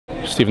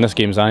Stephen, this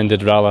game's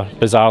ended rather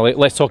bizarrely.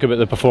 Let's talk about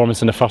the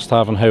performance in the first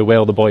half and how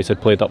well the boys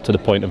had played up to the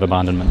point of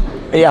abandonment.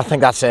 Yeah, I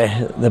think that's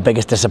the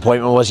biggest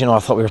disappointment was, I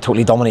thought we were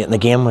totally dominating the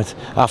game.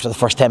 After the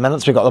first 10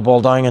 minutes we got the ball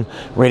down and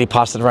really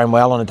passed it around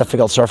well on a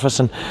difficult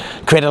surface and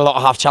created a lot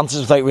of half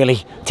chances without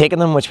really taking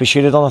them, which we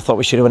should have done. I thought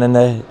we should have went in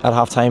at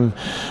half time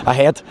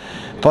ahead.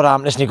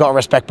 But listen, you've got to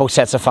respect both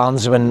sets of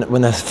fans when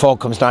the fog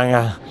comes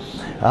down.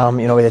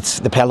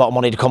 They pay a lot of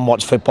money to come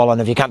watch football,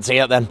 and if you can't see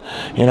it, then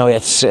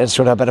it's sort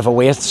of a bit of a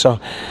waste. So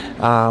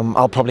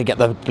I'll probably get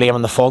the blame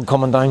on the fog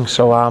coming down.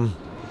 So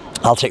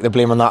I'll take the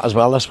blame on that as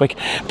well this week.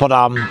 But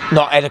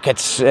no,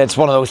 it's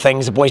one of those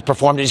things. The boys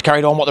performed, they just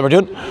carried on what they were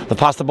doing. They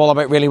passed the ball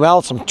about really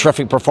well, some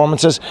terrific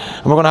performances,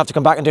 and we're going to have to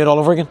come back and do it all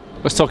over again.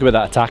 Let's talk about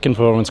that attacking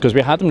performance, because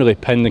we had them really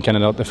pinned in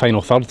kind of the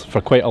final third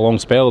for quite a long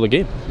spell of the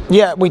game.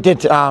 Yeah, we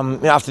did.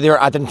 After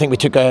there, I didn't think we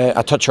took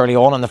a touch early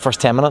on in the first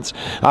 10 minutes.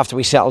 After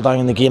we settled down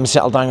in the game,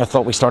 I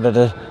thought we started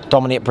to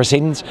dominate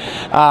proceedings.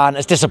 And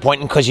it's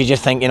disappointing because you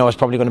just think, it's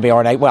probably going to be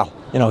all right. Well,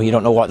 you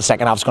don't know what the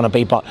second half's going to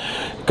be, but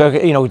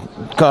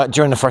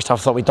during the first half,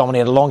 I thought we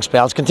dominated long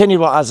spells.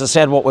 Continued, as I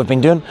said, what we've been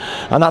doing,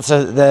 and that's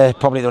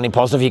probably the only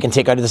positive you can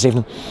take out of this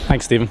evening.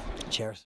 Thanks, Stephen. Cheers.